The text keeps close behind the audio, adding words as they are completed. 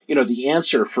the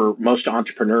answer for most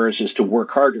entrepreneurs is to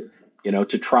work harder,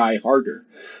 to try harder,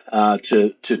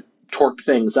 to torque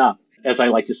things up. As I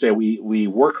like to say, we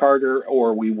work harder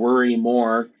or we worry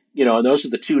more, and those are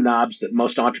the two knobs that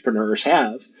most entrepreneurs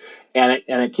have. And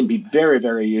it can be very,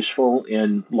 very useful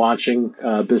in launching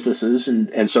businesses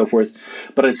and so forth.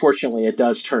 But unfortunately, it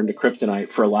does turn to kryptonite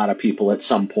for a lot of people at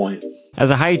some point. As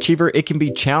a high achiever, it can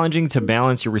be challenging to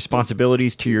balance your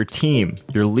responsibilities to your team,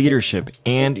 your leadership,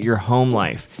 and your home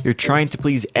life. You're trying to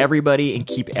please everybody and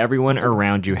keep everyone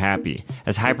around you happy.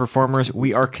 As high performers,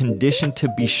 we are conditioned to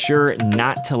be sure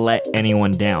not to let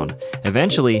anyone down.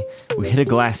 Eventually, we hit a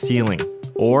glass ceiling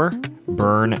or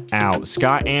burn out.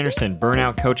 Scott Anderson,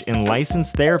 burnout coach and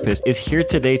licensed therapist, is here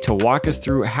today to walk us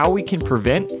through how we can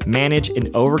prevent, manage,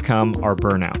 and overcome our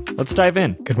burnout. Let's dive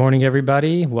in. Good morning,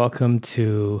 everybody. Welcome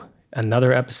to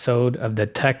another episode of the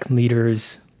Tech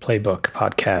Leaders Playbook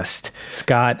podcast.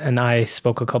 Scott and I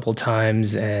spoke a couple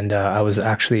times, and I was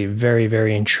actually very,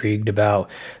 very intrigued about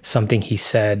something he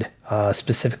said,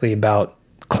 specifically about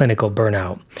clinical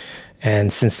burnout.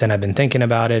 And since then, I've been thinking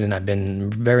about it, and I've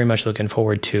been very much looking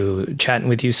forward to chatting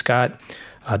with you, Scott.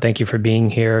 Thank you for being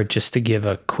here. Just to give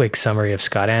a quick summary of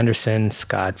Scott Anderson,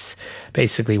 Scott's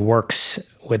basically works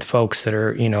with folks that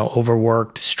are,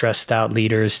 overworked, stressed out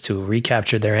leaders to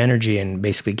recapture their energy and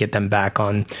basically get them back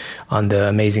on the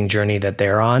amazing journey that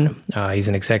they're on. He's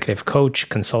an executive coach,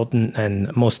 consultant,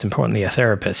 and most importantly, a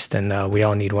therapist. And we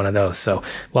all need one of those. So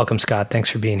welcome, Scott. Thanks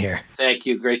for being here. Thank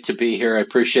you. Great to be here. I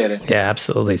appreciate it. Yeah,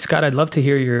 absolutely. Scott, I'd love to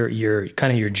hear your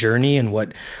kind of your journey and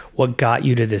what got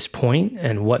you to this point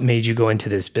and what made you go into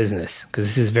this business, because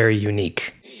this is very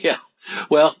unique. Yeah.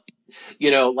 Well,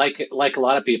 like a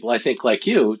lot of people, I think like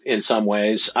you, in some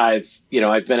ways, I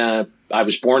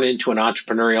was born into an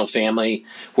entrepreneurial family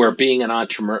where being an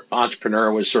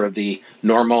entrepreneur was sort of the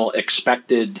normal,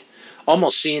 expected,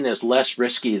 almost seen as less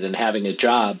risky than having a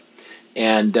job.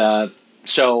 And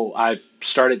so I've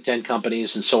started 10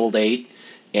 companies and sold 8,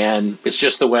 and it's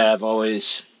just the way I've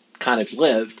always kind of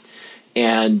lived.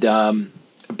 And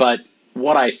but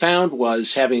what I found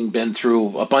was, having been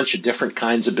through a bunch of different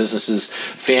kinds of businesses,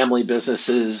 family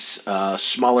businesses,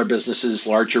 smaller businesses,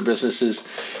 larger businesses,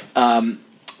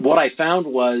 what I found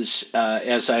was,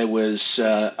 as I was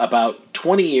about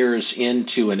 20 years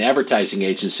into an advertising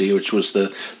agency, which was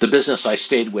the business I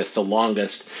stayed with the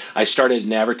longest. I started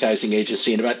an advertising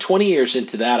agency, and about 20 years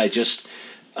into that, I just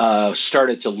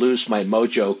started to lose my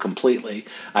mojo completely.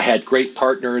 I had great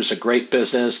partners, a great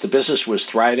business. The business was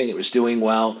thriving. It was doing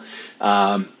well.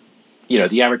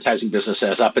 The advertising business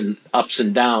has ups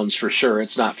and downs for sure.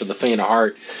 It's not for the faint of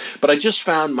heart. But I just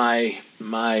found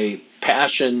my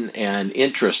passion and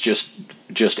interest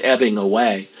just ebbing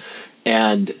away,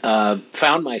 and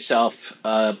found myself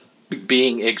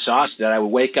being exhausted. I would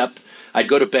wake up, I'd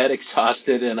go to bed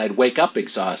exhausted, and I'd wake up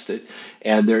exhausted.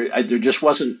 And there just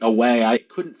wasn't a way. I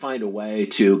couldn't find a way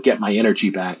to get my energy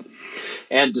back.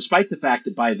 And despite the fact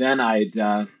that by then I'd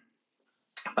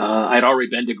already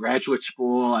been to graduate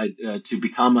school to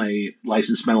become a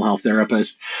licensed mental health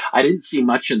therapist, I didn't see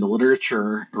much in the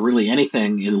literature, or really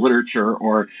anything in literature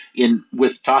or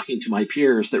with talking to my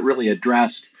peers, that really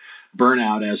addressed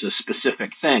burnout as a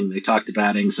specific thing. They talked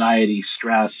about anxiety,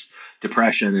 stress,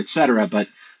 depression, etc., but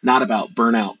not about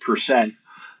burnout per se.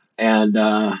 And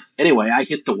anyway, I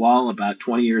hit the wall about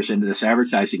 20 years into this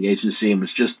advertising agency and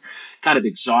was just kind of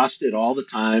exhausted all the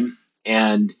time,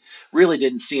 and really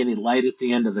didn't see any light at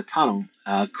the end of the tunnel.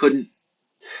 Couldn't,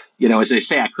 as they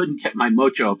say, I couldn't get my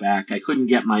mojo back. I couldn't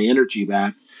get my energy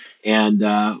back, and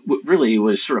really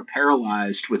was sort of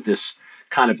paralyzed with this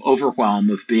kind of overwhelm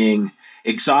of being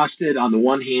exhausted on the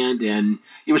one hand, and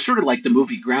it was sort of like the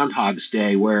movie Groundhog's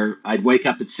Day, where I'd wake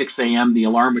up at 6 a.m., the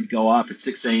alarm would go off at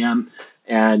 6 a.m.,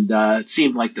 and it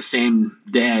seemed like the same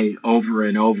day over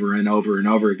and over and over and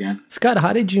over again. Scott,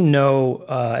 how did you know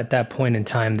at that point in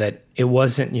time that it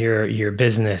wasn't your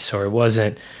business, or it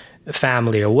wasn't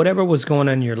family, or whatever was going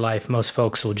on in your life? Most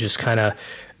folks will just kind of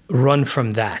run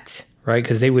from that, right?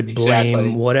 Because they would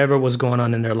blame whatever was going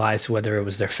on in their lives, whether it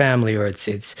was their family or it's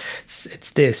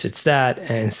this, it's that,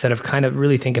 and instead of kind of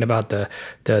really thinking about the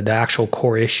actual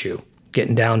core issue.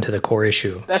 Getting down to the core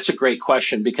issue? That's a great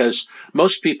question, because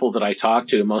most people that I talk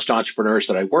to, most entrepreneurs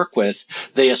that I work with,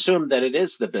 they assume that it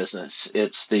is the business.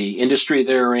 It's the industry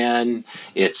they're in.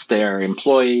 It's their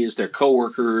employees, their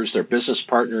coworkers, their business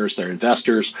partners, their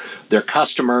investors, their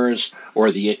customers, or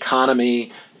the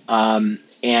economy. And,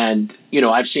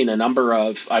 I've had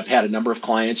a number of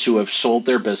clients who have sold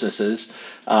their businesses.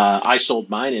 I sold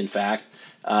mine, in fact,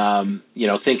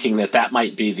 thinking that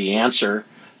might be the answer.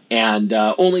 and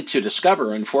only to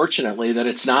discover, unfortunately, that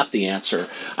it's not the answer.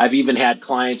 I've even had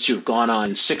clients who've gone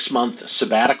on 6-month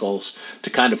sabbaticals to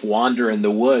kind of wander in the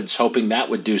woods, hoping that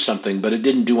would do something, but it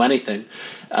didn't do anything.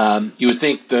 You would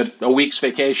think that a week's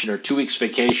vacation or 2 weeks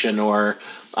vacation, or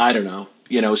I don't know,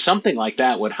 something like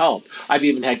that would help. I've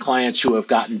even had clients who have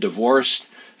gotten divorced,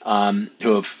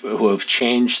 who have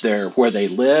changed where they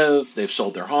live. They've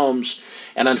sold their homes,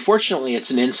 and unfortunately, it's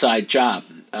an inside job.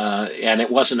 And it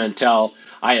wasn't until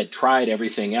I had tried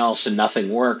everything else and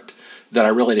nothing worked that I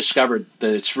really discovered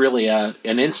that it's really an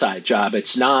inside job.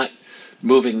 It's not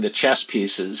moving the chess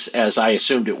pieces as I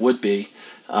assumed it would be.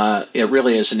 It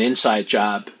really is an inside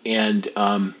job, and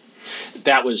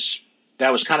that was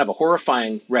kind of a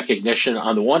horrifying recognition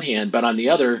on the one hand, but on the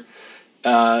other,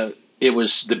 it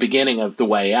was the beginning of the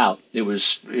way out. It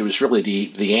was really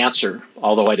the answer,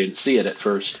 although I didn't see it at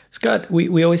first. Scott,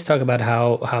 we always talk about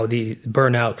how the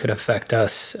burnout could affect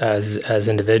us as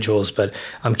individuals, but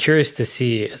I'm curious to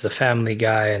see, as a family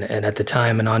guy and at the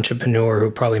time an entrepreneur who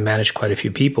probably managed quite a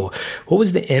few people, what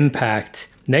was the impact,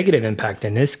 negative impact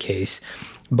in this case,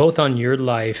 both on your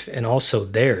life and also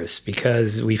theirs?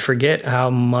 Because we forget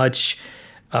how much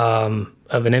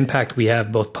of an impact we have,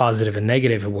 both positive and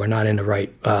negative, if we're not in the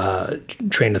right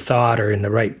train of thought or in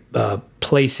the right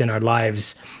place in our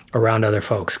lives around other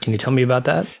folks. Can you tell me about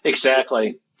that?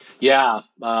 Exactly. Yeah.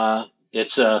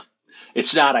 It's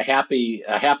not a happy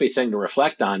thing to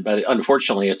reflect on, but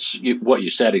unfortunately, what you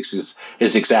said is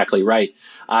exactly right.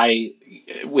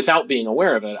 Without being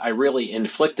aware of it, I really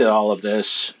inflicted all of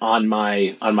this on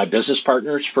my business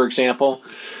partners. For example,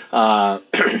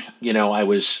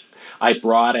 I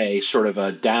brought a sort of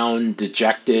a down,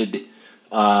 dejected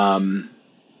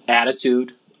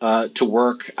attitude to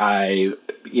work.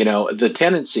 The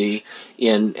tendency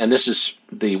and this is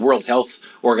the World Health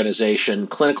Organization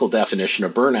clinical definition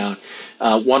of burnout.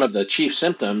 One of the chief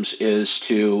symptoms is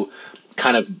to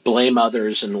kind of blame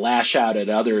others and lash out at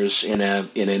others in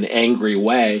an angry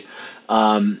way,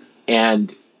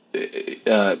 and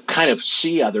kind of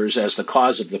see others as the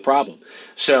cause of the problem.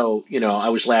 So, I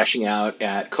was lashing out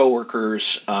at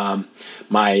coworkers.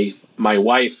 My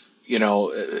wife,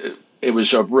 it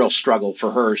was a real struggle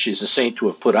for her. She's a saint to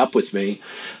have put up with me,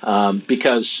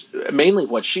 because mainly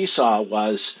what she saw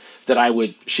was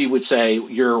that she would say,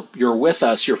 you're with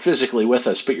us, you're physically with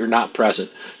us, but you're not present.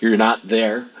 You're not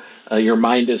there. Your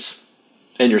mind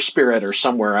and your spirit are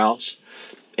somewhere else.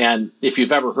 And if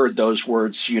you've ever heard those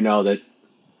words, you know that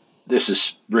this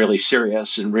is really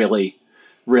serious and really,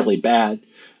 really bad,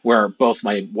 where both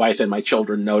my wife and my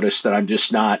children noticed that I'm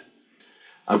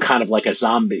kind of like a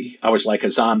zombie. I was like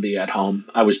a zombie at home.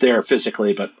 I was there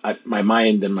physically, but my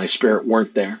mind and my spirit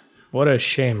weren't there. What a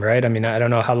shame, right? I mean, I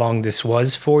don't know how long this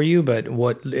was for you, but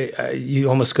what you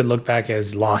almost could look back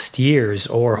as lost years,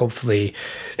 or hopefully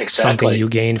something you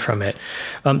gained from it.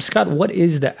 Scott, what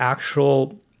is the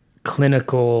actual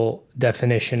clinical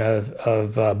definition of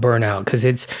burnout? Because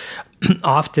it's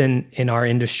often in our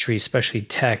industry, especially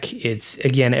tech, it's,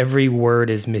 again, every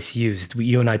word is misused.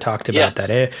 You and I talked about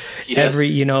that. Yes.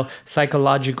 Every,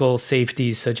 psychological safety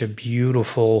is such a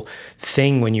beautiful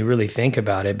thing when you really think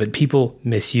about it, but people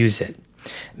misuse it.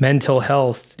 Mental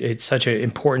health, it's such an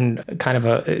important kind of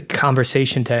a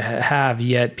conversation to have,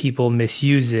 yet people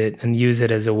misuse it and use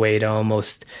it as a way to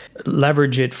almost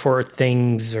leverage it for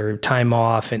things or time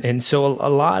off. And so a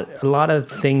lot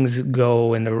of things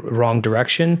go in the wrong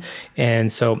direction.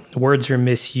 And so words are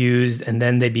misused, and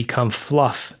then they become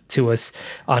fluff to us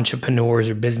entrepreneurs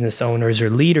or business owners or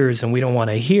leaders, and we don't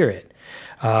want to hear it.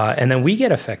 And then we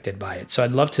get affected by it. So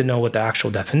I'd love to know what the actual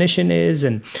definition is,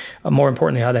 and more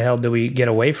importantly, how the hell do we get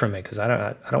away from it? Because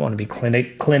I don't want to be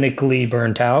clinically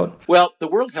burnt out. Well, the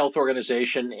World Health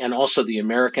Organization and also the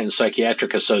American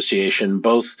Psychiatric Association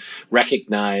both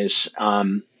recognize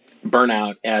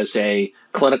burnout as a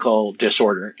clinical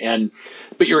disorder.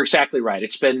 But you're exactly right.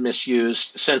 It's been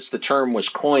misused since the term was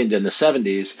coined in the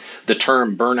 70s. The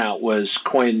term burnout was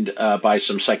coined by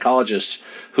some psychologists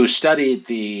who studied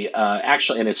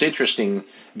actually, and it's interesting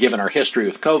given our history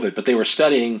with COVID, but they were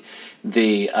studying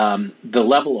the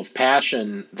level of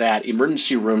passion that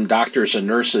emergency room doctors and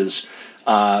nurses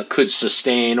could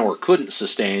sustain or couldn't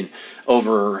sustain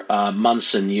over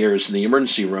months and years in the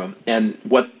emergency room. And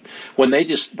when they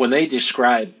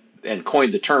described and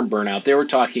coined the term burnout, they were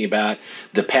talking about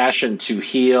the passion to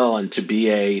heal and to be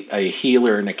a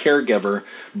healer and a caregiver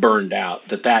burned out,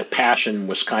 that passion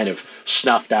was kind of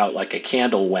snuffed out like a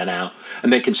candle went out,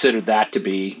 and they considered that to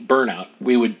be burnout.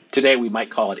 Today we might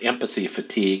call it empathy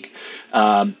fatigue,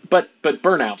 but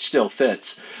burnout still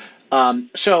fits.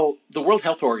 So the World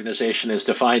Health Organization has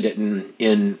defined it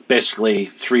in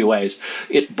basically three ways.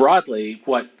 It broadly,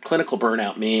 what clinical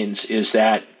burnout means is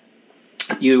that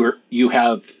you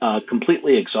have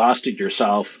completely exhausted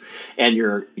yourself, and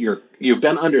you've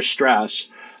been under stress,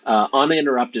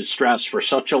 uninterrupted stress for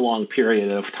such a long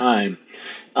period of time,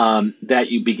 that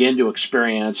you begin to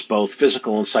experience both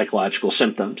physical and psychological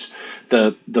symptoms.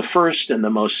 The first and the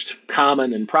most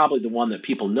common, and probably the one that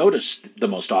people notice the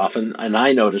most often, and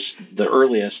I noticed the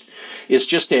earliest, is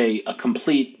just a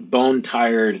complete bone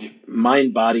tired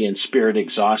mind, body, and spirit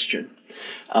exhaustion.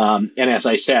 And as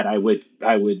I said, I would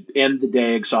end the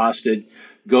day exhausted,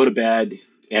 go to bed,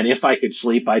 and if I could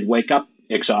sleep, I'd wake up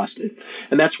exhausted.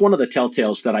 And that's one of the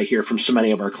telltales that I hear from so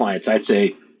many of our clients. I'd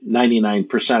say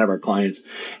 99% of our clients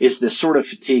is this sort of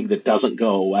fatigue that doesn't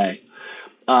go away.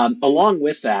 Along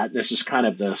with that, this is kind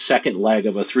of the second leg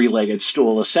of a three-legged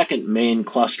stool. The second main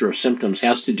cluster of symptoms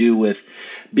has to do with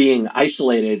being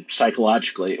isolated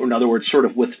psychologically, or in other words, sort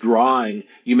of withdrawing.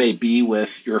 You may be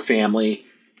with your family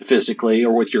physically,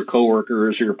 or with your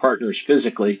coworkers or your partners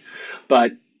physically,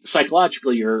 but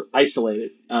psychologically you're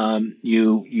isolated.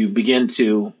 You begin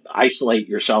to isolate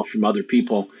yourself from other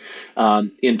people,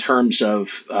 in terms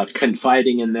of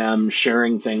confiding in them,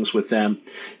 sharing things with them.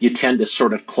 You tend to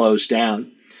sort of close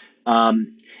down.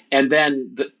 And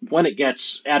then when it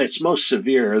gets at its most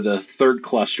severe, the third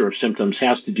cluster of symptoms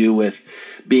has to do with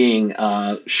being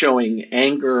showing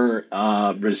anger,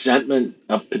 resentment,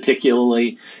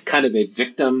 particularly kind of a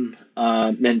victim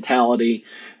mentality,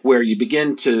 where you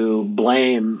begin to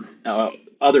blame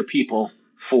other people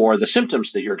for the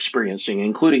symptoms that you're experiencing,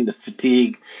 including the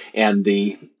fatigue and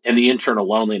the internal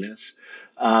loneliness.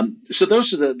 So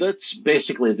that's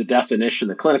basically the definition,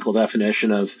 the clinical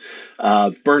definition of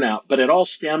burnout. But it all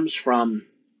stems from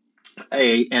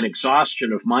an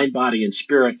exhaustion of mind, body, and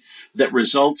spirit that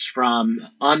results from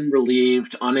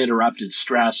unrelieved, uninterrupted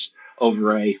stress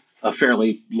over a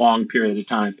fairly long period of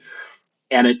time.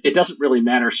 And it doesn't really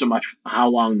matter so much how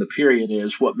long the period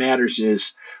is. What matters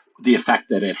is the effect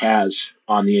that it has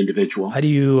on the individual. How do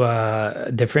you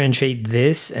differentiate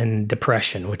this and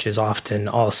depression, which is often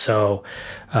also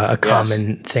a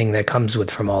common thing that comes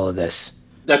with from all of this?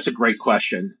 That's a great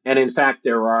question. And in fact,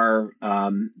 there are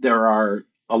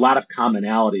a lot of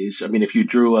commonalities. I mean, if you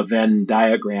drew a Venn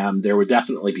diagram, there would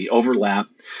definitely be overlap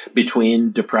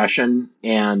between depression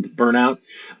and burnout.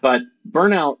 But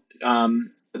burnout,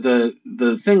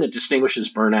 the thing that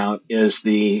distinguishes burnout is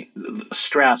the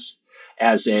stress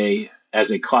as a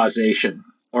causation,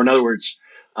 or in other words,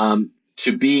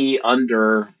 to be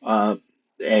under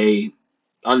a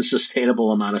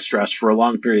unsustainable amount of stress for a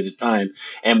long period of time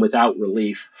and without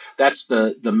relief. That's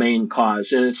the main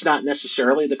cause. And it's not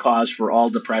necessarily the cause for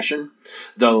all depression,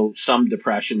 though some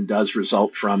depression does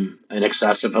result from an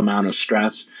excessive amount of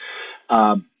stress.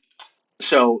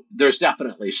 So there's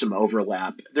definitely some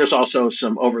overlap. There's also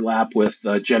some overlap with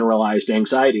generalized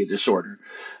anxiety disorder.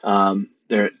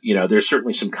 There's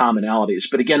certainly some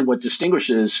commonalities. But again, what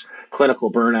distinguishes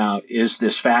clinical burnout is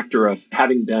this factor of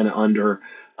having been under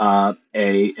an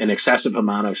excessive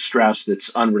amount of stress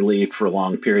that's unrelieved for a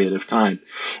long period of time.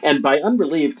 And by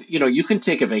unrelieved, you can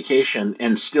take a vacation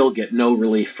and still get no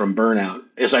relief from burnout.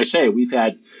 As I say, we've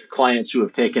had clients who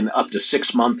have taken up to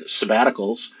 6-month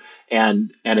sabbaticals,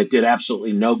 and it did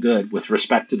absolutely no good with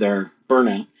respect to their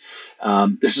burnout.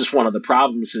 This is one of the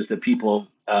problems, is that people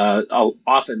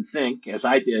often think, as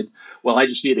I did, well, I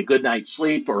just need a good night's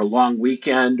sleep or a long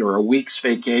weekend or a week's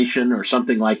vacation or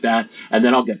something like that, and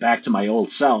then I'll get back to my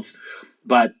old self.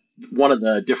 But one of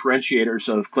the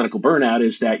differentiators of clinical burnout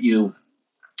is that you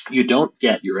don't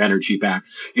get your energy back.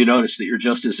 You notice that you're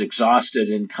just as exhausted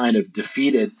and kind of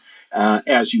defeated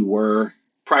as you were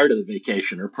prior to the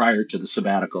vacation or prior to the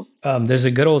sabbatical. There's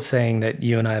a good old saying that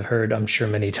you and I have heard, I'm sure,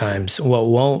 many times: what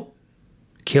won't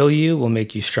kill you will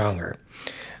make you stronger.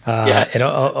 Yes. It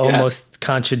almost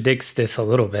contradicts this a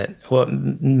little bit.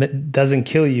 What doesn't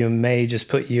kill you may just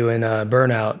put you in a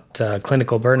burnout,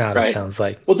 clinical burnout, right. It sounds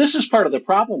like. Well, this is part of the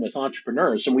problem with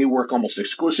entrepreneurs, and we work almost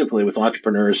exclusively with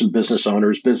entrepreneurs and business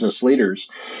owners, business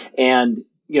leaders. And,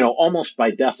 almost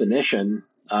by definition,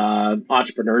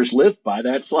 entrepreneurs live by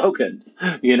that slogan.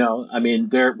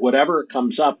 They're, whatever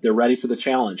comes up, they're ready for the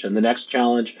challenge and the next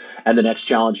challenge and the next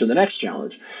challenge and the next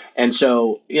challenge. And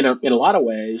so, in a lot of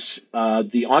ways,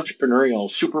 the entrepreneurial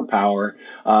superpower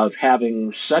of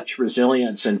having such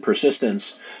resilience and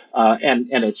persistence, and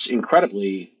it's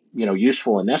incredibly,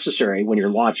 useful and necessary when you're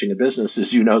launching a business,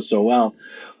 as you know so well.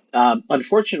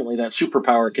 Unfortunately, that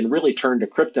superpower can really turn to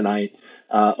kryptonite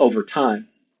over time.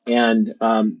 And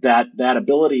that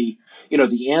ability,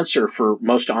 the answer for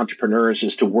most entrepreneurs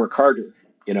is to work harder.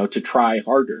 to try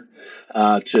harder,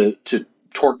 to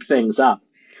torque things up.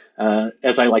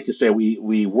 As I like to say,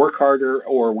 we work harder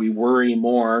or we worry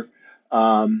more.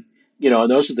 And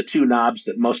those are the two knobs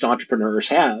that most entrepreneurs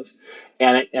have,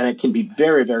 and it can be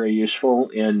very, very useful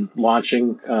in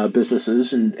launching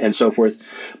businesses and so forth.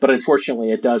 But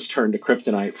unfortunately, it does turn to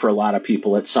kryptonite for a lot of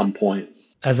people at some point.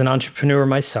 As an entrepreneur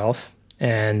myself,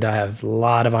 and I have a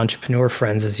lot of entrepreneur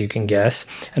friends, as you can guess.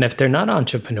 And if they're not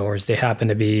entrepreneurs, they happen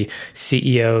to be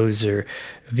CEOs or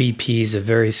VPs of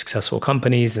very successful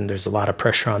companies, and there's a lot of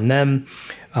pressure on them.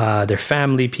 They're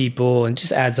family people, and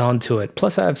just adds on to it.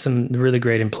 Plus, I have some really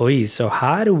great employees. So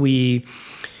how can we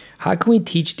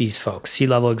teach these folks,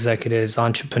 C-level executives,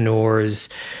 entrepreneurs,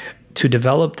 to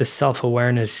develop the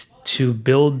self-awareness, to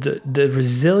build the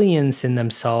resilience in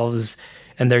themselves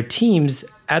and their teams,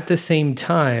 at the same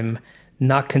time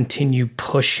not continue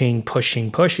pushing,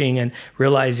 and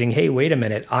realizing, hey, wait a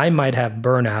minute, I might have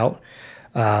burnout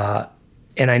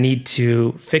and I need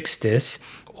to fix this,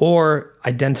 or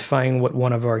identifying what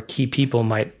one of our key people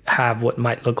might have, what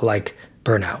might look like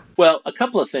burnout? Well, a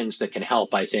couple of things that can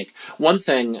help, I think. One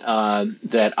thing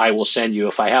that I will send you,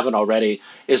 if I haven't already,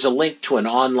 is a link to an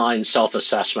online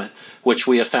self-assessment, which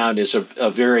we have found is a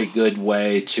very good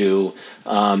way to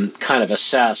kind of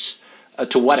assess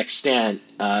to what extent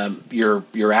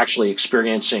you're actually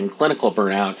experiencing clinical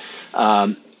burnout.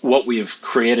 What we've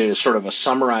created is sort of a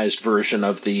summarized version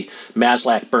of the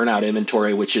Maslach Burnout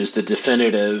Inventory, which is the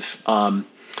definitive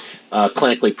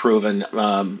clinically proven,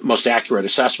 most accurate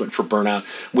assessment for burnout.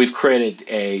 We've created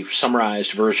a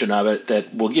summarized version of it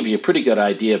that will give you a pretty good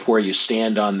idea of where you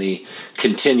stand on the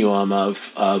continuum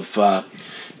of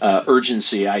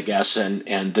urgency, I guess,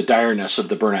 and the direness of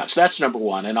the burnout. So that's number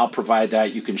one, and I'll provide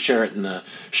that. You can share it in the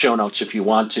show notes if you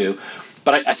want to.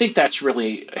 But I think that's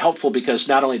really helpful because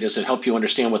not only does it help you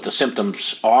understand what the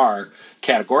symptoms are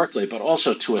categorically, but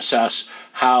also to assess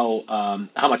how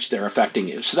much they're affecting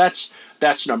you. So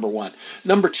that's number one.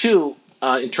 Number two,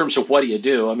 in terms of what do you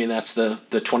do? I mean, that's the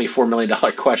 $24 million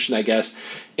question, I guess.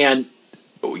 And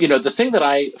the thing that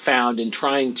I found in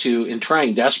trying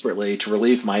desperately to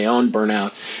relieve my own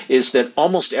burnout is that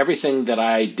almost everything that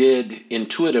I did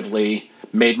intuitively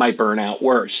made my burnout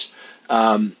worse.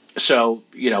 So,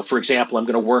 for example, I'm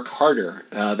going to work harder.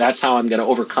 That's how I'm going to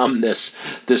overcome this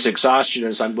exhaustion,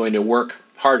 is I'm going to work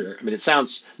harder. I mean, it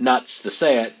sounds nuts to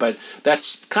say it, but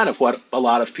that's kind of what a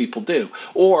lot of people do.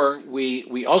 Or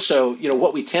we also,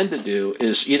 what we tend to do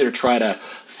is either try to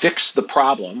fix the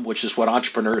problem, which is what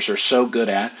entrepreneurs are so good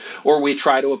at, or we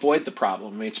try to avoid the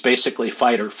problem. I mean, it's basically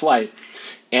fight or flight.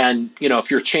 And,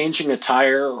 if you're changing a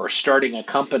tire or starting a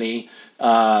company,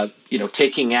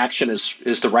 taking action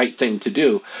is the right thing to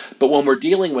do. But when we're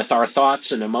dealing with our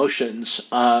thoughts and emotions,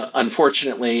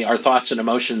 unfortunately, our thoughts and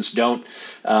emotions don't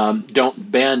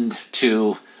bend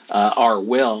to our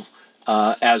will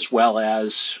as well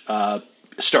as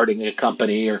starting a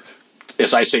company, or,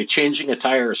 as I say, changing a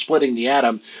tire or splitting the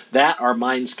atom, that our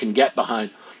minds can get behind.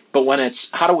 But when it's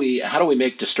how do we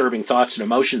make disturbing thoughts and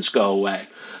emotions go away?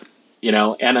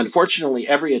 And unfortunately,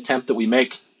 every attempt that we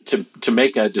make to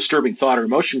make a disturbing thought or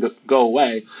emotion go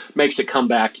away makes it come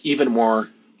back even more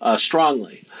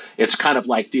strongly. It's kind of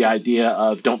like the idea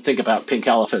of don't think about pink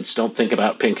elephants, don't think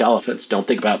about pink elephants, don't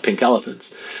think about pink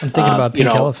elephants. I'm thinking about pink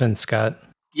elephants, Scott.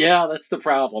 Yeah, that's the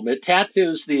problem. It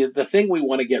tattoos the thing we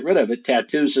want to get rid of. It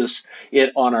tattoos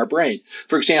it on our brain.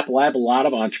 For example, I have a lot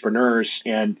of entrepreneurs,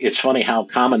 and it's funny how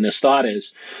common this thought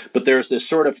is, but there's this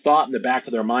sort of thought in the back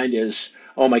of their mind is,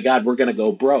 oh my God, we're going to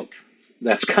go broke.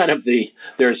 That's kind of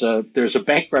there's a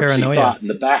bankruptcy Paranoia. thought in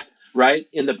the back, right?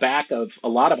 In the back of a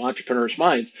lot of entrepreneurs'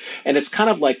 minds. And it's kind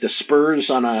of like the spurs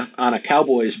on a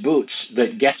cowboy's boots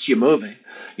that gets you moving.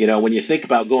 When you think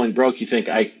about going broke, you think,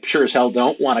 I sure as hell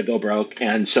don't want to go broke.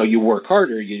 And so you work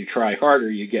harder, you try harder,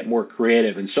 you get more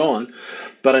creative and so on.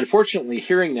 But unfortunately,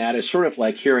 hearing that is sort of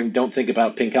like hearing don't think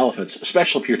about pink elephants,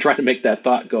 especially if you're trying to make that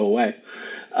thought go away.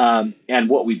 And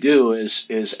what we do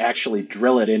is actually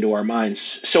drill it into our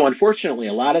minds. So unfortunately,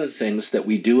 a lot of the things that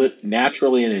we do it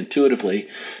naturally and intuitively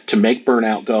to make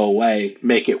burnout go away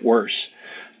make it worse.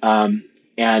 And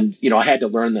I had to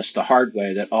learn this the hard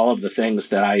way, that all of the things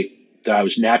that I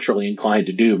was naturally inclined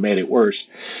to do made it worse.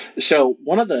 So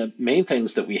one of the main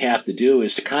things that we have to do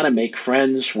is to kind of make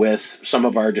friends with some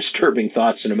of our disturbing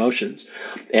thoughts and emotions,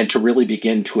 and to really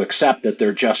begin to accept that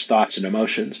they're just thoughts and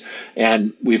emotions.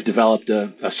 And we've developed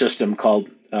a system called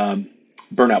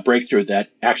Burnout Breakthrough that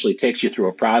actually takes you through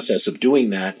a process of doing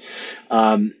that.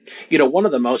 One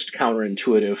of the most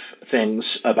counterintuitive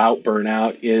things about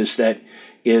burnout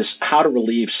is how to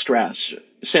relieve stress.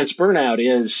 since burnout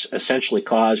is essentially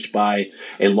caused by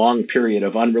a long period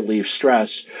of unrelieved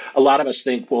stress, a lot of us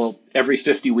think, well, every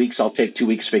 50 weeks I'll take 2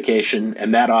 weeks vacation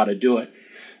and that ought to do it.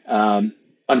 Um,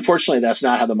 Unfortunately, that's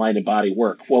not how the mind and body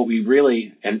work. What we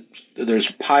really, and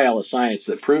there's a pile of science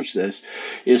that proves this,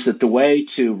 is that the way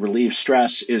to relieve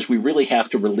stress is we really have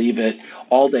to relieve it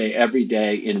all day, every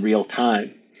day in real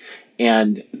time.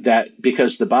 And that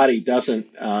because the body doesn't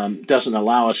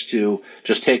allow us to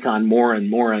just take on more and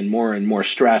more and more and more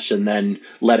stress and then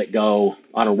let it go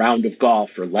on a round of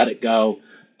golf or let it go,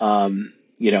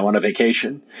 on a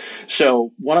vacation.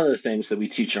 So one of the things that we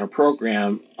teach in our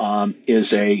program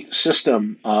is a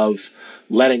system of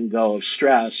letting go of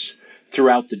stress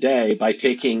throughout the day by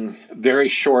taking very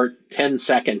short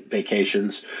 10-second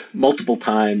vacations multiple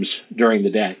times during the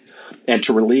day, and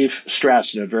to relieve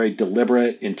stress in a very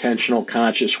deliberate, intentional,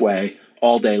 conscious way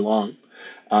all day long.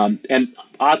 And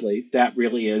oddly, that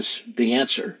really is the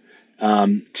answer or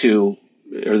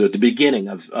the beginning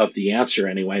of the answer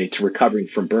anyway, to recovering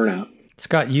from burnout.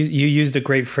 Scott, you used a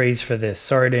great phrase for this.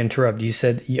 Sorry to interrupt. You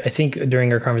said, I think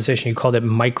during our conversation, you called it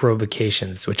micro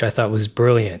vacations, which I thought was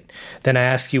brilliant. Then I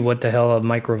asked you what the hell a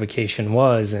micro vacation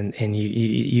was, and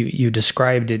you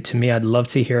described it to me. I'd love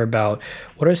to hear about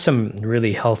what are some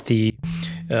really healthy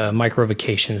micro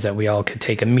vacations that we all could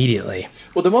take immediately.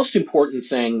 Well, the most important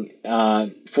thing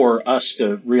for us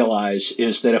to realize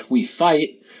is that if we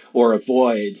fight or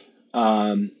avoid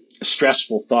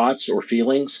stressful thoughts or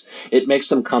feelings, it makes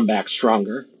them come back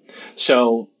stronger.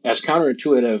 So as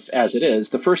counterintuitive as it is,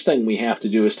 the first thing we have to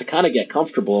do is to kind of get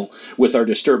comfortable with our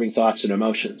disturbing thoughts and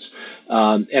emotions.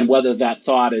 And whether that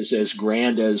thought is as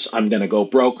grand as I'm going to go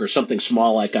broke or something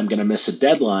small like I'm going to miss a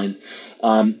deadline,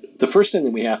 the first thing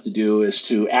that we have to do is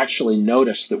to actually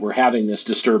notice that we're having this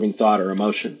disturbing thought or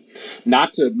emotion,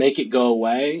 not to make it go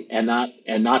away and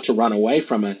not to run away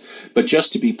from it, but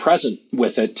just to be present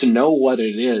with it, to know what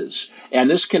it is. And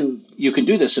you can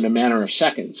do this in a matter of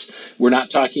seconds. We're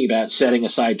not talking about setting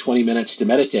aside 20 minutes to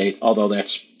meditate, although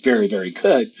that's very, very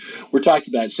good. We're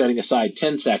talking about setting aside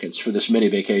 10 seconds for this mini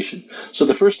vacation. So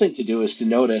the first thing to do is to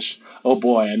notice, oh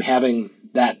boy, I'm having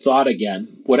that thought again,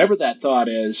 whatever that thought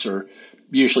is, or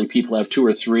usually people have 2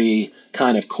 or 3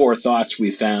 kind of core thoughts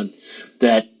we found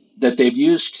that they've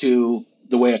used to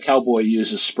the way a cowboy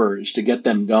uses spurs to get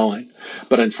them going.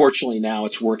 But unfortunately now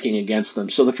it's working against them.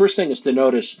 So the first thing is to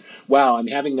notice, wow, I'm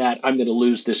having that I'm going to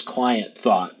lose this client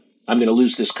thought. I'm going to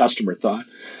lose this customer thought.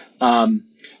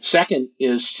 Second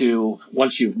is to,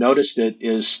 once you've noticed it,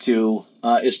 is to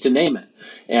name it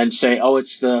and say, oh,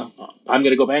 it's the I'm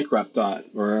going to go bankrupt thought,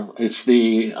 or it's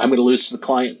the I'm going to lose the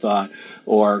client thought,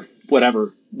 or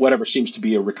whatever seems to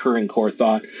be a recurring core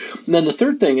thought. And then the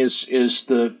third thing is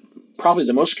probably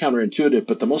the most counterintuitive,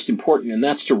 but the most important, and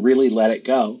that's to really let it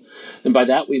go. And by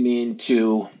that we mean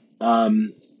to,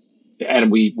 and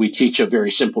we teach a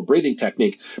very simple breathing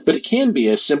technique, but it can be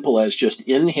as simple as just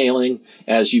inhaling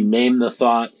as you name the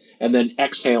thought, and then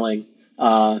exhaling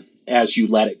as you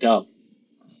let it go.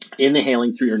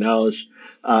 Inhaling through your nose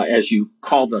as you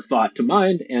call the thought to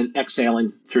mind, and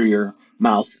exhaling through your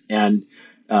mouth and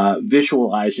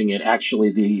visualizing it,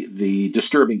 actually the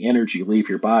disturbing energy leave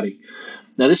your body.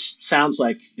 Now, this sounds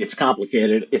like it's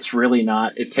complicated. It's really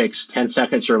not. It takes 10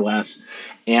 seconds or less.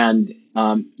 And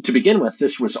to begin with,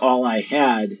 this was all I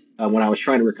had when I was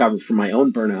trying to recover from my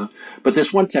own burnout. But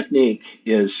this one technique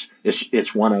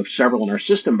it's one of several in our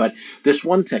system, but this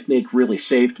one technique really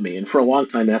saved me. And for a long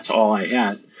time, that's all I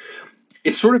had.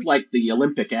 It's sort of like the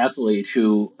Olympic athlete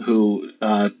who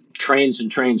trains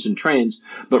and trains and trains,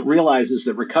 but realizes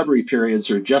that recovery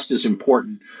periods are just as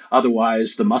important.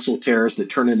 Otherwise, the muscle tears that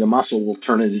turn into muscle will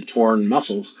turn into torn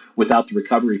muscles without the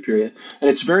recovery period. And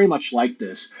it's very much like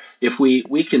this. If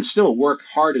we can still work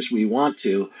hard as we want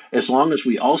to, as long as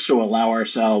we also allow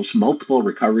ourselves multiple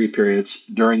recovery periods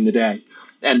during the day,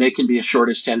 and they can be as short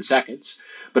as 10 seconds.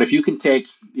 But if you can take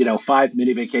 5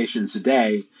 mini vacations a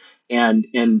day and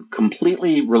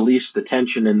completely release the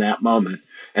tension in that moment,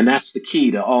 and that's the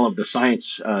key to all of the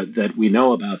science that we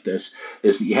know about this,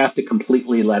 is that you have to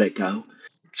completely let it go.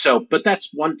 So, but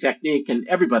that's one technique, and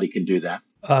everybody can do that.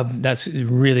 That's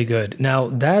really good. Now,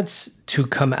 that's to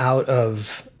come out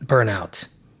of burnout.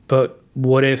 But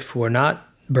what if we're not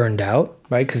burned out,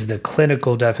 right? Because the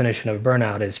clinical definition of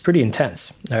burnout is pretty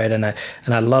intense, right? And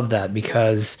I love that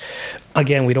because,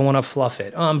 again, we don't want to fluff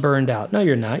it. Oh, I'm burned out. No,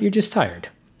 you're not. You're just tired,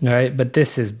 right? But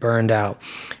this is burned out.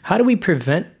 How do we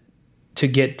prevent to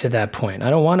get to that point? I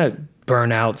don't want to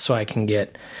burn out so I can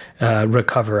get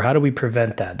recover. How do we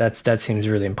prevent that? That seems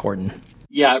really important.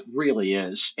 Yeah, it really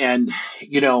is. And,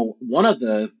 one of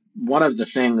the one of the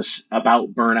things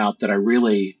about burnout that I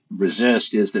really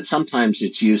resist is that sometimes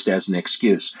it's used as an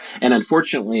excuse. And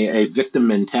unfortunately, a victim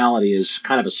mentality is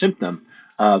kind of a symptom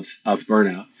of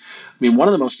burnout. I mean, one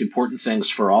of the most important things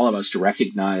for all of us to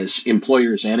recognize,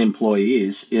 employers and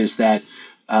employees, is that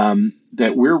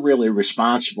that we're really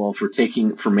responsible for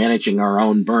managing our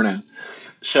own burnout.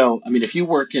 So, I mean, if you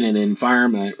work in an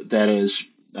environment that is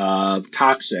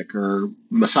toxic or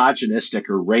misogynistic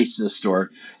or racist or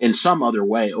in some other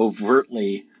way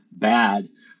overtly bad,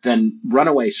 then run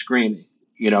away screaming.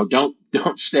 Don't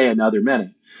stay another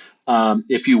minute.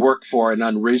 If you work for an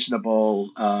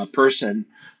unreasonable person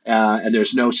and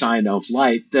there's no sign of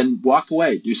light, then walk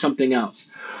away, do something else.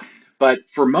 But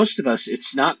for most of us,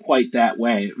 it's not quite that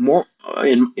way. More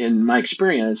in my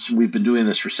experience, we've been doing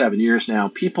this for 7 years now.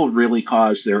 People really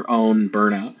cause their own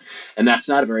burnout, and that's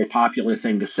not a very popular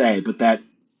thing to say. But that,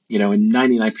 in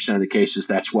 99% of the cases,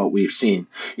 that's what we've seen.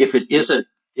 If it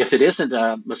isn't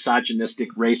a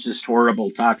misogynistic, racist,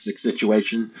 horrible, toxic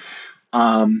situation,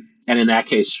 and in that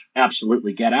case,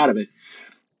 absolutely get out of it.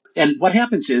 And what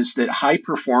happens is that high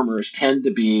performers tend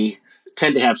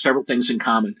to have several things in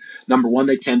common. Number one,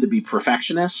 they tend to be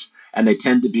perfectionists, and they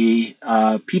tend to be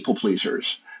people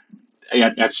pleasers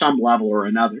at some level or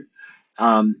another.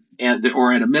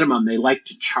 Or at a minimum, they like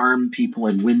to charm people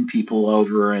and win people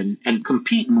over and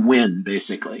compete and win,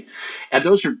 basically. And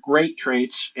those are great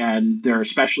traits, and they're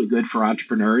especially good for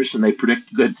entrepreneurs, and they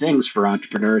predict good things for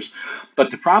entrepreneurs.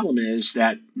 But the problem is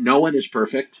that no one is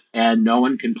perfect, and no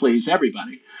one can please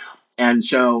everybody. And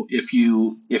so if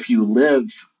you live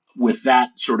with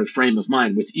that sort of frame of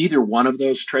mind, with either one of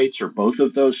those traits or both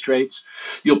of those traits,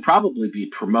 you'll probably be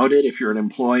promoted if you're an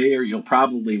employee, or you'll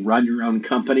probably run your own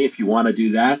company if you want to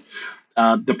do that.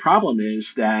 The problem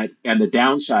is that, and the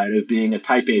downside of being a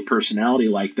type A personality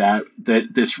like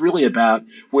that's really about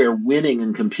where winning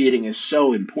and competing is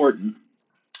so important,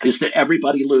 is that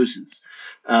everybody loses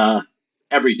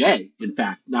every day. In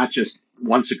fact, not just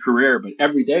once a career, but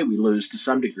every day we lose to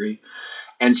some degree.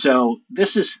 And so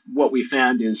this is what we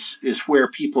found is where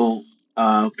people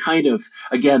kind of,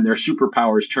 again, their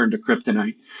superpowers turn to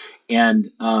kryptonite. And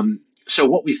so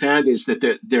what we found is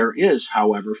that there is,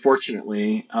 however,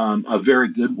 fortunately, a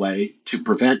very good way to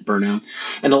prevent burnout.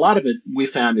 And a lot of it we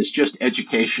found is just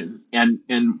education. And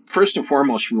first and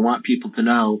foremost, we want people to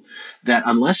know that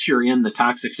unless you're in the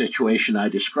toxic situation I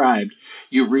described,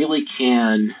 you really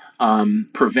can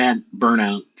prevent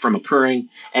burnout from occurring,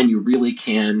 and you really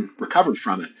can recover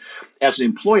from it. As an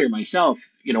employer myself,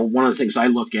 one of the things I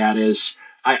look at is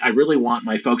I really want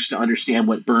my folks to understand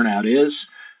what burnout is.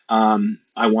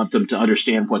 I want them to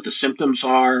understand what the symptoms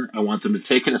are. I want them to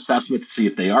take an assessment to see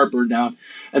if they are burned out.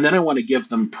 And then I want to give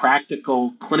them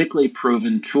practical, clinically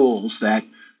proven tools that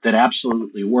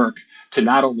absolutely work to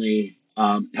not only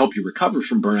help you recover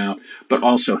from burnout, but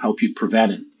also help you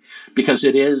prevent it. Because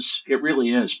it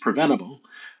really is preventable.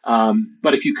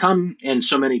 But if you come, and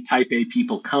so many type A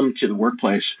people come to the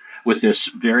workplace with this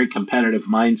very competitive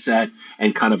mindset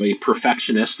and kind of a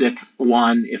perfectionistic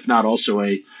one, if not also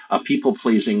a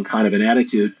people-pleasing kind of an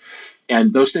attitude,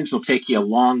 and those things will take you a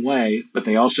long way, but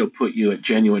they also put you at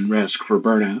genuine risk for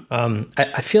burnout.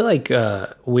 I feel like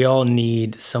we all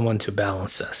need someone to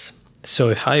balance us. So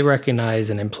if I recognize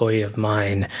an employee of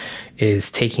mine is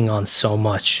taking on so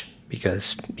much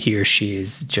because he or she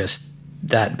is just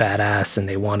that badass and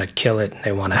they want to kill it and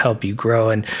they want to help you grow.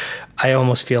 And I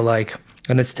almost feel like,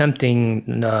 and it's tempting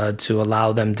to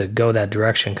allow them to go that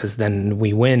direction because then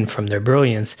we win from their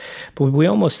brilliance. But we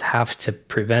almost have to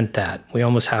prevent that. We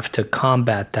almost have to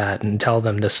combat that and tell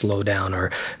them to slow down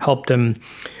or help them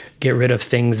get rid of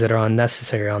things that are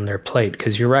unnecessary on their plate.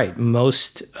 Because you're right,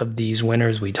 most of these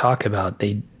winners we talk about,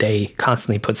 they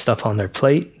constantly put stuff on their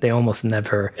plate. They almost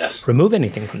never remove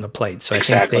anything from the plate. So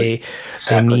exactly. I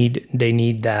think they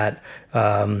need that.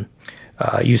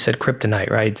 You said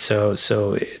kryptonite, right? So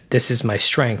this is my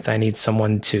strength. I need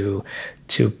someone to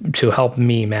help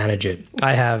me manage it.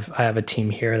 I have a team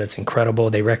here that's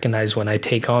incredible. They recognize when I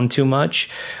take on too much,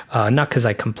 not because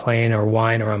I complain or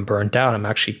whine or I'm burnt out. I'm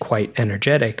actually quite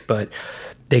energetic, but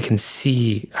they can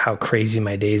see how crazy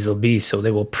my days will be, so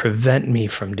they will prevent me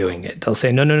from doing it. They'll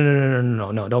say, no,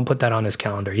 don't put that on his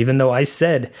calendar, even though I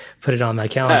said put it on my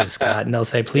calendar, Scott. And they'll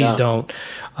say, please don't.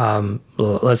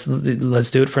 Let's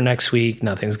do it for next week.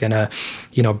 Nothing's gonna,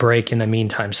 break in the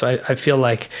meantime. So I feel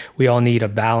like we all need a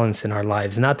balance in our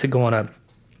lives. Not to go on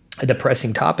a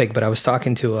depressing topic, but I was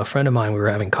talking to a friend of mine. We were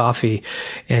having coffee,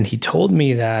 and he told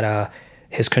me that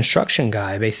his construction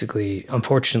guy basically,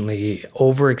 unfortunately,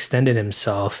 overextended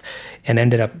himself and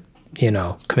ended up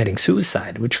committing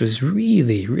suicide, which was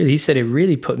really, really, he said it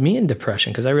really put me in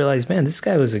depression because I realized, man, this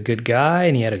guy was a good guy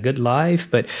and he had a good life,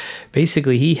 but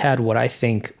basically he had what I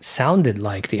think sounded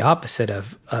like the opposite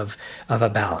of a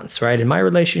balance, right? In my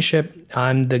relationship,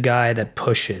 I'm the guy that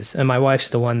pushes, and my wife's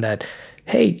the one that,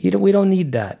 hey, we don't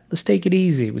need that. Let's take it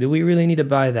easy. Do we really need to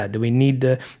buy that? Do we need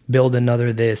to build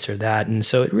another this or that? And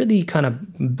so it really kind of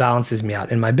balances me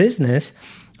out. In my business,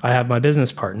 I have my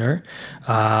business partner,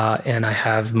 and I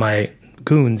have my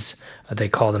goons. They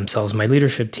call themselves my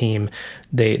leadership team.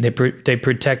 They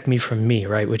protect me from me,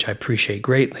 right? Which I appreciate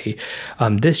greatly.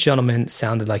 This gentleman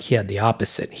sounded like he had the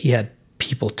opposite. He had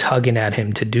people tugging at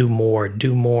him to do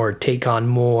more, take on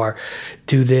more,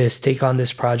 do this, take on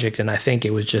this project. And I think it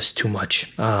was just too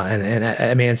much. And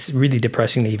I mean, it's really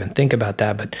depressing to even think about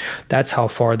that, but that's how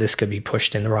far this could be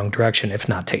pushed in the wrong direction if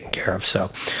not taken care of. So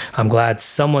I'm glad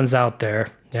someone's out there,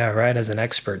 yeah, right, as an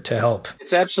expert to help.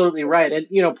 It's absolutely right.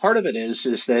 And, part of it is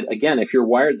that, again, if you're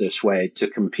wired this way to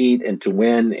compete and to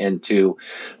win and to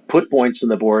put points on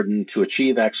the board and to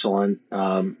achieve excellent,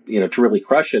 to really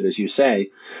crush it, as you say,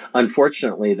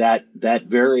 unfortunately, that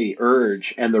very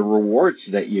urge and the rewards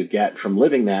that you get from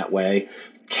living that way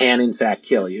can, in fact,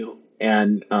 kill you.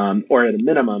 And, or at a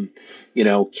minimum,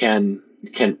 can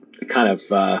kind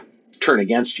of turn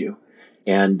against you.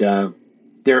 And,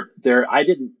 I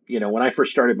didn't, when I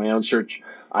first started my own search,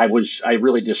 I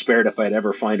really despaired if I'd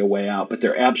ever find a way out, but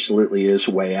there absolutely is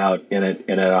a way out, and it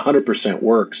 100%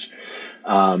 works.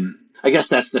 I guess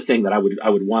that's the thing that I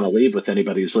would want to leave with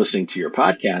anybody who's listening to your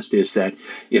podcast is that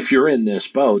if you're in this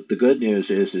boat, the good news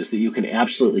is that you can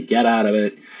absolutely get out of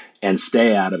it and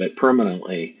stay out of it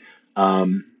permanently.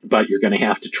 But you're going to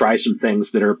have to try some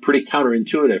things that are pretty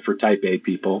counterintuitive for type A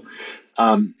people.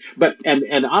 But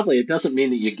oddly, it doesn't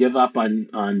mean that you give up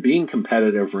on being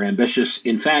competitive or ambitious.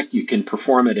 In fact, you can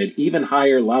perform at an even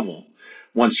higher level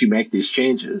once you make these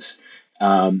changes.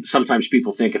 Sometimes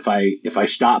people think if I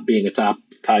stop being a top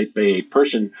type A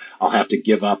person, I'll have to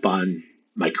give up on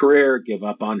my career, give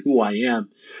up on who I am.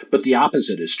 But the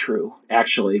opposite is true.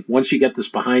 Actually, once you get this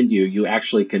behind you, you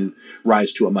actually can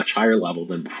rise to a much higher level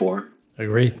than before.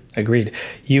 Agreed.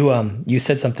 You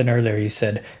said something earlier. You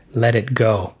said, let it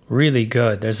go. Really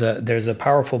good. There's a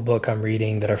powerful book I'm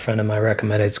reading that a friend of mine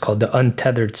recommended. It's called The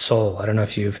Untethered Soul. I don't know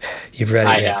if you've read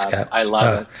it yet, Scott. I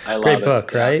love it. I love great it.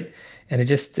 book, Yeah. right? And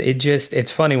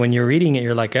it's funny when you're reading it,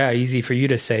 you're like, easy for you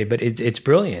to say, but it's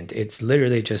brilliant. It's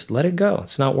literally just let it go.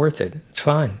 It's not worth it. It's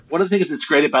fine. One of the things that's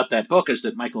great about that book is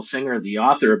that Michael Singer, the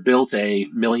author, built a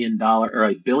 $1 million or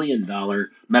 $1 billion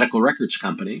medical records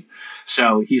company.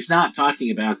 So he's not talking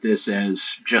about this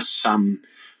as just some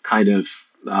kind of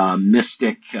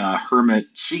mystic hermit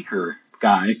seeker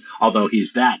guy, although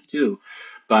he's that too.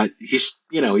 But he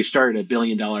started a $1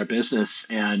 billion business,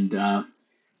 and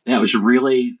it was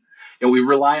really. We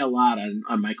rely a lot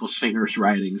on Michael Singer's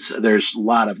writings. There's a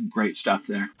lot of great stuff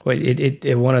there. Well,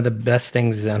 it one of the best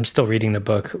things, I'm still reading the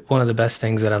book, one of the best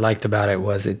things that I liked about it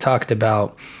was it talked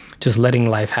about just letting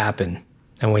life happen.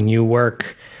 And when you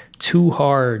work too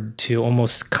hard to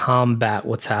almost combat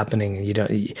what's happening,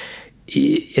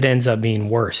 it ends up being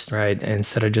worse, right?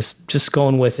 Instead of just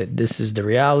going with it. This is the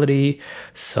reality.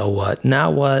 So what?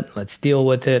 Now what? Let's deal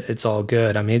with it. It's all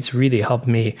good. I mean, it's really helped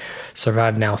me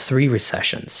survive now 3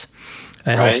 recessions.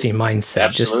 A healthy mindset.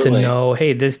 Absolutely. Just to know,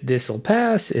 hey, this will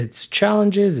pass. It's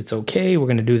challenges. It's okay. We're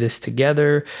going to do this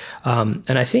together. And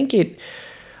I think it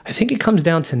comes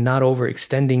down to not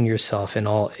overextending yourself in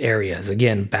all areas.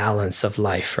 Again, balance of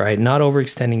life, right? Not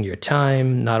overextending your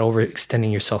time, not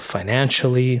overextending yourself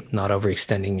financially, not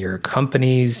overextending your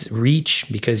company's reach,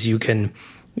 because you can,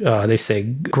 they say,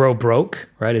 grow broke,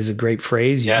 right? Is a great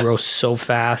phrase. You grow so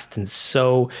fast and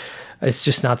so it's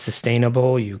just not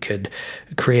sustainable. You could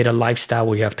create a lifestyle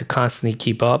where you have to constantly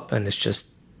keep up, and it's just,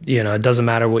 it doesn't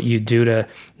matter what you do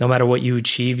no matter what you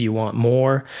achieve, you want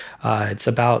more. It's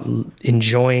about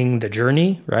enjoying the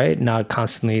journey, right? Not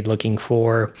constantly looking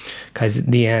for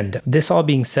the end. This all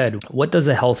being said, what does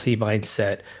a healthy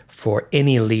mindset for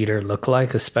any leader look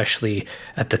like, especially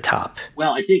at the top?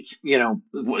 Well, I think,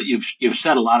 you've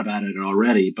said a lot about it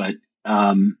already, but,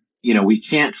 we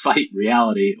can't fight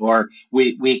reality, or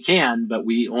we can, but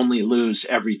we only lose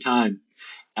every time.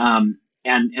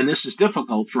 And this is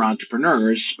difficult for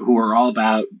entrepreneurs who are all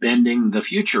about bending the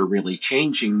future, really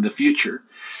changing the future,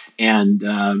 and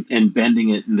bending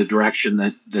it in the direction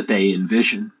that they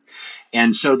envision.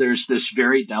 And so there's this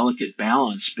very delicate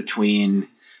balance between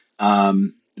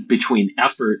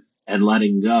effort and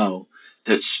letting go.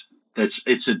 It's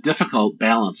a difficult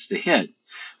balance to hit,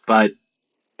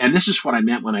 and this is what I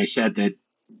meant when I said that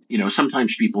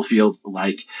sometimes people feel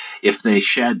like if they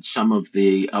shed some of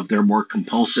their more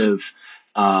compulsive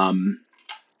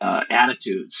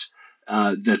attitudes,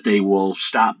 that they will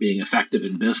stop being effective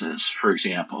in business, for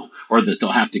example, or that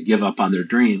they'll have to give up on their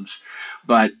dreams.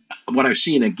 But what I've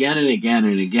seen again and again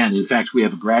and again, in fact, we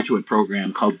have a graduate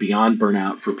program called Beyond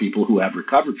Burnout for people who have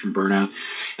recovered from burnout.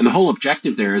 And the whole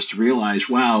objective there is to realize,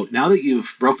 wow, now that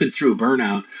you've broken through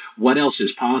burnout, what else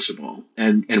is possible?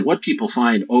 And what people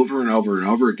find over and over and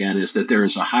over again is that there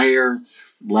is a higher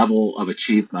level of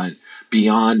achievement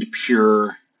beyond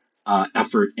pure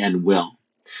effort and will.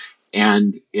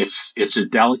 And it's a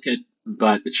delicate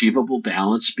but achievable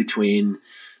balance between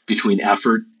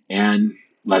effort and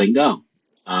letting go.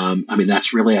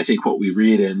 That's really, I think, what we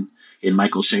read in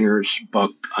Michael Singer's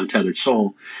book Untethered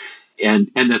Soul, and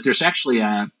that there's actually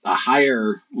a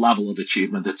higher level of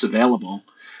achievement that's available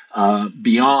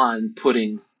beyond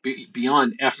efforting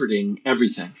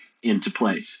everything into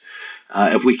place.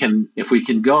 If we can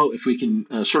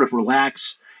sort of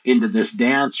relax into this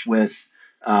dance with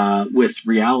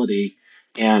reality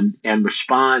and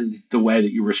respond the way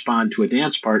that you respond to a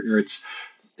dance partner,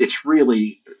 it's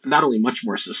really not only much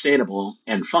more sustainable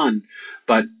and fun,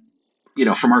 but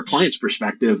from our client's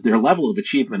perspective, their level of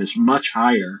achievement is much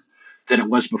higher than it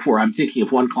was before. I'm thinking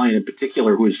of one client in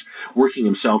particular who was working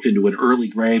himself into an early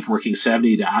grave, working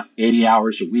 70 to 80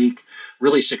 hours a week,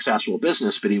 really successful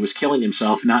business, but he was killing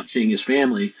himself, not seeing his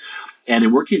family. And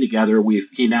in working together,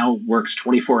 he now works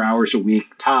 24 hours a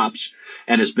week tops,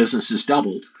 and his business has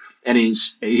doubled. And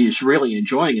he's really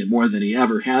enjoying it more than he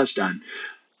ever has done.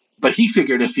 But he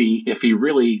figured if he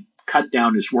really cut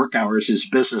down his work hours,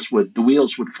 the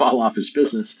wheels would fall off his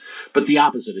business. But the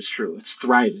opposite is true. It's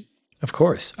thriving. Of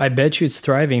course. I bet you it's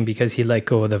thriving because he let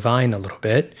go of the vine a little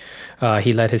bit.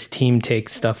 He let his team take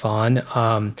stuff on.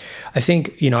 I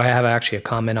think, I have actually a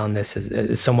comment on this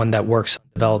as someone that works on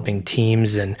developing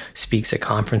teams and speaks at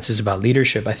conferences about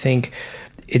leadership. I think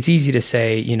it's easy to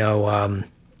say,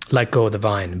 let go of the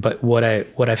vine. But what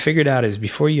I figured out is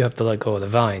before you have to let go of the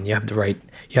vine, you have to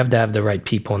have the right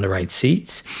people in the right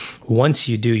seats. Once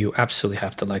you do, you absolutely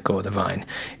have to let go of the vine.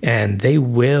 And they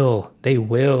will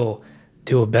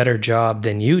do a better job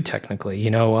than you technically.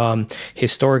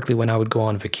 Historically, when I would go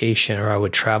on vacation or I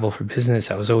would travel for business,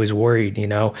 I was always worried,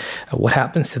 what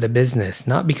happens to the business?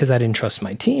 Not because I didn't trust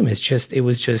my team. It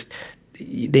was just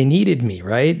they needed me,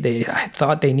 right? I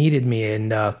thought they needed me.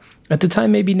 And at the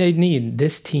time, maybe they need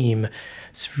this team.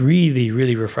 It's really,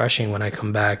 really refreshing when I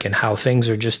come back and how things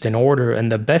are just in order.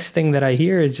 And the best thing that I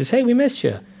hear is just, hey, we missed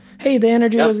you. Hey, the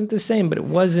energy wasn't the same, but it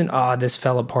wasn't, this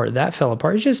fell apart, that fell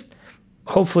apart. It's just,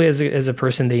 hopefully as a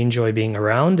person, they enjoy being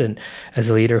around, and as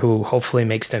a leader who hopefully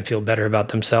makes them feel better about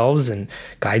themselves and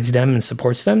guides them and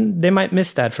supports them, they might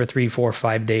miss that for 3, 4,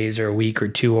 5 days or a week or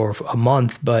 2 or a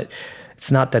month, but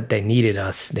it's not that they needed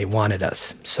us, they wanted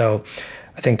us. So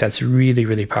I think that's really,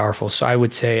 really powerful. So I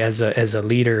would say as a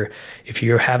leader, if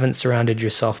you haven't surrounded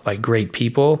yourself by great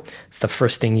people, it's the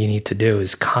first thing you need to do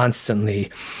is constantly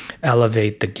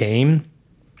elevate the game,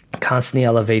 constantly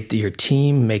elevate your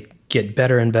team, get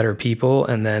better and better people,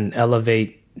 and then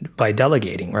elevate by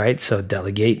delegating, right? So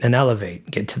delegate and elevate,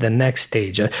 get to the next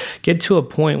stage, get to a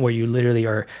point where you literally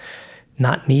are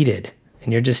not needed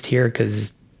and you're just here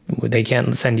because they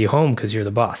can't send you home because you're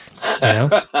the boss,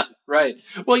 Right.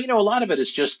 Well, a lot of it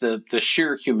is just the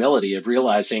sheer humility of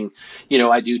realizing,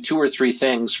 I do 2 or 3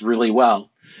 things really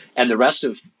well, and the rest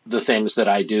of the things that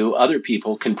I do, other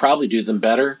people can probably do them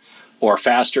better or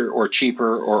faster or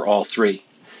cheaper or all 3.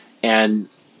 And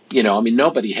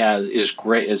nobody is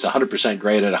 100%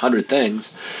 great at 100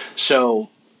 things. So,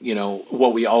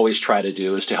 what we always try to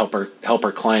do is to help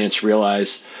our clients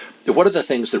realize what are the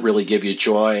things that really give you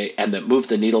joy and that move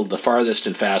the needle the farthest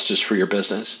and fastest for your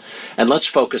business. And let's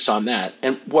focus on that.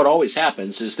 And what always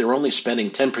happens is they're only spending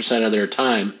 10% of their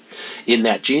time in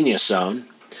that genius zone.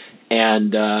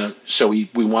 And so we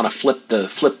want to flip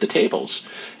the tables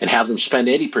and have them spend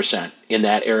 80% in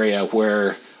that area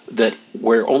where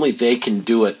only they can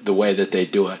do it the way that they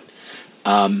do it.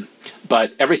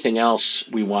 But everything else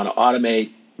we want to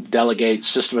automate, delegate,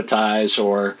 systematize,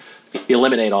 or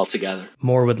eliminate altogether.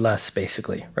 More with less,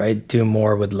 basically, right? Do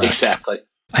more with less. Exactly.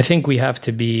 I think we have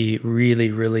to be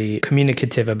really, really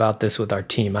communicative about this with our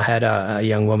team. I had a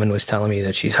young woman was telling me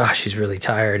that she's really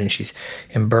tired and she's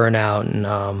in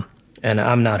burnout, and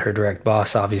I'm not her direct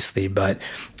boss, obviously, but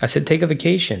I said, take a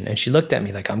vacation. And she looked at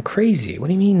me like I'm crazy. What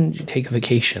do you mean take a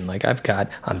vacation? Like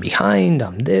I'm behind,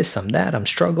 I'm this, I'm that, I'm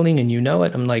struggling, and you know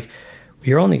it. I'm like,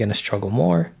 you're only going to struggle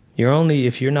more.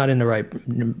 If you're not in the right,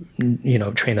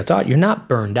 train of thought, you're not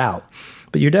burned out,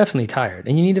 but you're definitely tired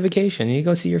and you need a vacation and you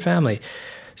go see your family.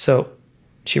 So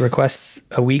She requests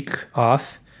a week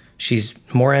off. She's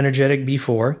more energetic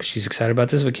before 'cause she's excited about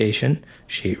this vacation.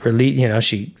 She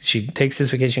takes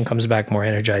this vacation, comes back more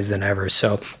energized than ever.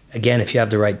 So again, if you have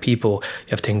the right people,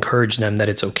 you have to encourage them that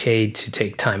it's okay to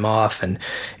take time off and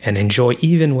enjoy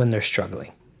even when they're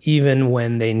struggling. Even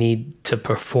when they need to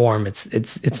perform,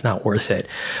 it's not worth it.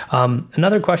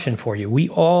 Another question for you. We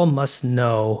all must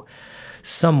know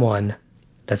someone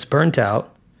that's burnt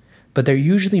out, but they're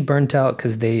usually burnt out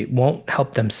because they won't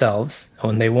help themselves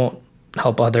and they won't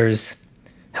help others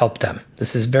help them.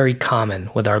 This is very common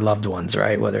with our loved ones,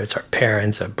 right? Whether it's our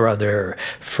parents, a brother, or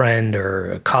friend,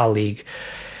 or a colleague.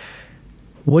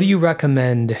 What do you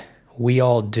recommend we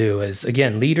all do as,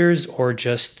 again, leaders or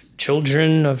just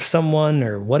children of someone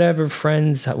or whatever,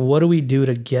 friends? What do we do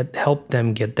to help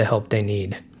them get the help they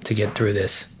need to get through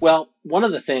this? Well, one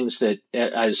of the things that,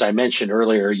 as I mentioned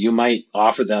earlier, you might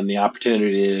offer them the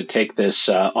opportunity to take this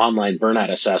online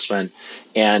burnout assessment.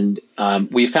 And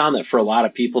we found that for a lot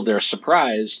of people, they're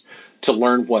surprised to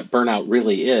learn what burnout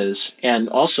really is, and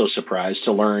also surprised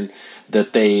to learn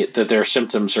that their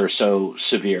symptoms are so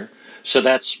severe. So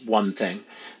that's one thing.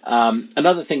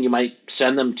 Another thing, you might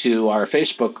send them to our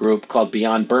Facebook group called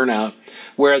Beyond Burnout,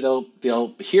 where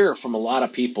they'll hear from a lot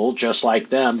of people just like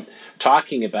them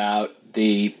talking about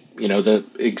the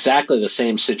exactly the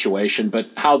same situation, but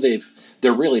how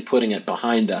they're really putting it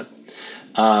behind them.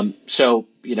 So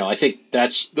I think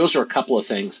those are a couple of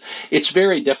things. It's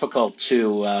very difficult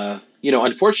to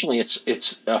unfortunately,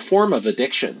 it's a form of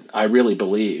addiction. I really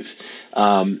believe.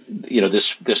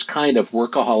 This kind of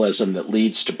workaholism that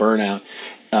leads to burnout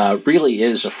really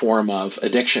is a form of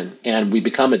addiction, and we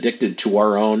become addicted to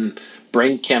our own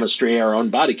brain chemistry, our own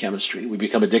body chemistry. We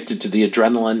become addicted to the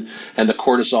adrenaline and the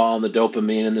cortisol and the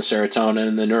dopamine and the serotonin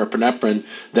and the norepinephrine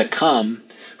that come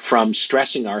from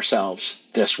stressing ourselves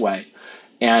this way.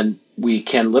 And we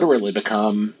can literally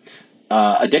become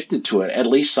addicted to it, at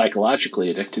least psychologically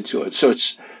addicted to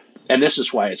it. And this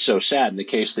is why it's so sad in the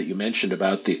case that you mentioned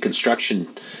about the construction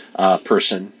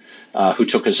person who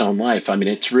took his own life. I mean,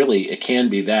 it can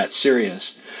be that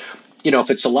serious.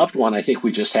 If it's a loved one, I think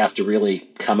we just have to really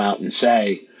come out and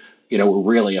say, we're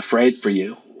really afraid for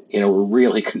you. We're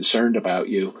really concerned about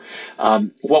you.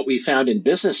 What we found in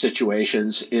business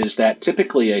situations is that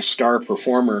typically a star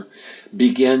performer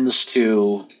begins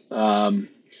to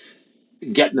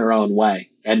get in their own way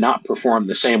and not perform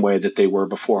the same way that they were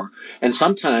before. And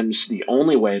sometimes the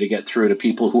only way to get through to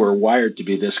people who are wired to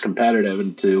be this competitive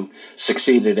and to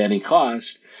succeed at any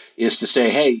cost is to say,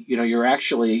 hey,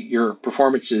 your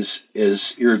performance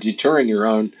is you're deterring your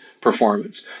own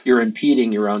performance. You're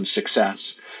impeding your own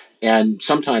success. And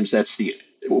sometimes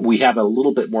we have a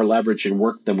little bit more leverage in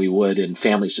work than we would in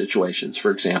family situations,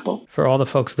 for example. For all the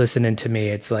folks listening to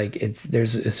me,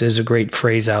 there's a great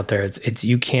phrase out there. It's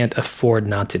you can't afford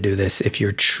not to do this if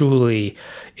you're truly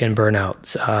in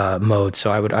burnout mode.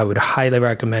 So I would highly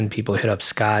recommend people hit up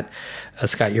Scott.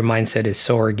 Scott, your mindset is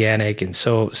so organic and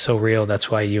so real.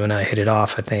 That's why you and I hit it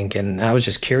off, I think. And I was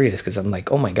just curious because I'm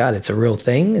like, oh my God, it's a real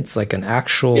thing. It's like an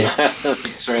actual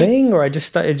that's right. thing, or I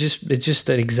just thought it's just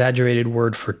an exaggerated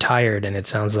word for tired, and it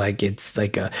sounds like it's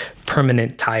like a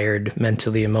permanent tired,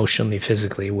 mentally, emotionally,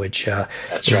 physically, which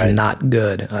is not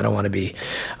good. I don't want to be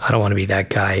that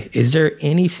guy. Is there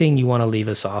anything you want to leave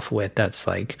us off with that's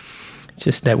like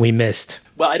just that we missed?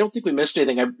 Well, I don't think we missed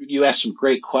anything. You asked some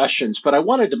great questions, but I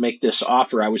wanted to make this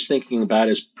offer I was thinking about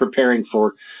as preparing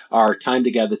for our time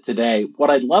together today.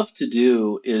 What I'd love to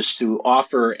do is to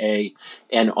offer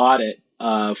an audit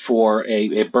for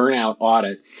a burnout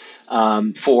audit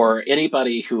for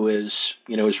anybody who is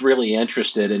really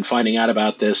interested in finding out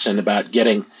about this and about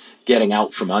getting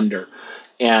out from under.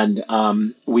 And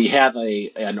we have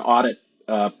an audit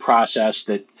process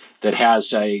that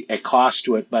has a cost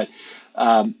to it, but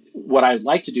what I'd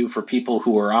like to do for people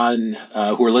who are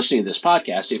who are listening to this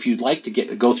podcast, if you'd like to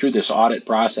go through this audit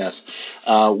process,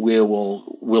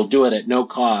 we'll do it at no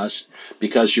cost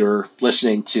because you're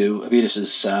listening to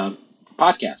Avitas's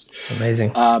podcast.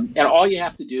 Amazing. And all you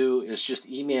have to do is just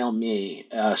email me,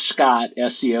 Scott,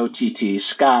 SCOTT,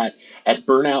 Scott at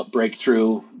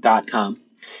burnoutbreakthrough.com.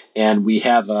 And we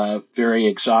have a very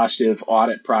exhaustive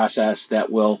audit process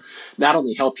that will not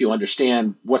only help you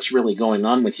understand what's really going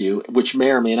on with you, which may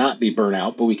or may not be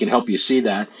burnout, but we can help you see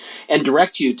that and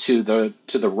direct you to the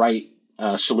right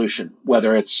solution,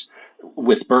 whether it's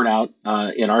with burnout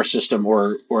in our system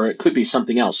or it could be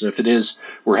something else. And if it is,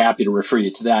 we're happy to refer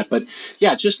you to that. But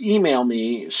yeah, just email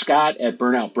me, Scott at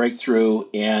Burnout Breakthrough,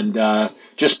 and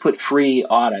just put free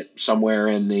audit somewhere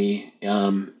in the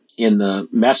in the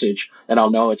message, and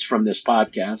I'll know it's from this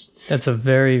podcast. That's a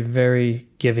very, very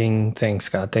giving thing,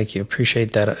 Scott. Thank you.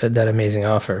 Appreciate that amazing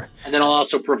offer. And then I'll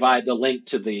also provide the link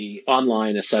to the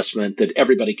online assessment that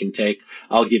everybody can take.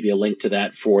 I'll give you a link to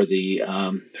that for the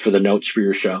notes for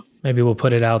your show. Maybe we'll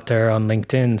put it out there on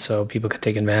LinkedIn so people could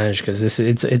take advantage, because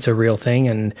it's a real thing,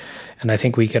 and I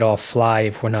think we could all fly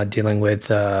if we're not dealing with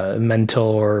mental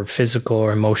or physical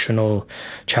or emotional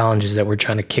challenges that we're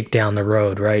trying to kick down the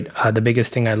road, right? The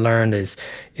biggest thing I learned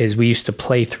is we used to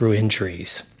play through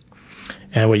injuries.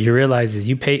 And what you realize is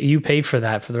you pay for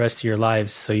that for the rest of your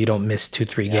lives, so you don't miss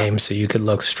 2-3 games, so you could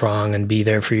look strong and be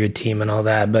there for your team and all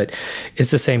that. But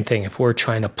it's the same thing. If we're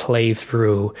trying to play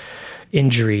through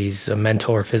injuries,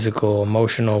 mental or physical,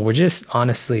 emotional, we're just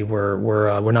honestly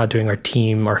we're not doing our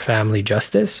team, our family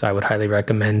justice. I would highly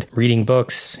recommend reading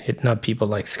books, hitting up people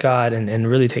like Scott, and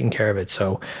really taking care of it.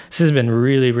 So this has been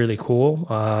really, really cool.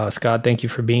 Scott, thank you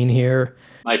for being here.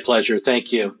 My pleasure.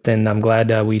 Thank you. And I'm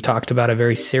glad we talked about a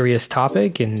very serious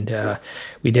topic, and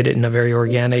we did it in a very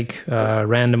organic,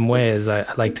 random way, as I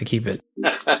like to keep it.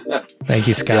 Thank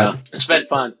you, Scott. Yeah, it's been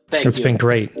fun. It's been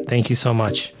great. Thank you so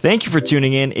much. Thank you for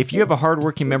tuning in. If you have a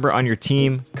hardworking member on your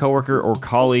team, coworker, or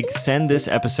colleague, send this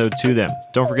episode to them.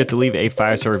 Don't forget to leave a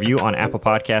 5-star review on Apple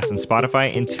Podcasts and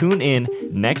Spotify, and tune in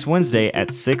next Wednesday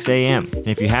at 6 a.m. And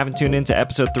if you haven't tuned into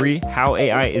episode 3, How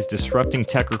AI is Disrupting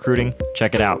Tech Recruiting,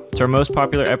 check it out. It's our most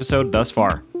popular episode thus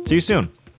far. See you soon.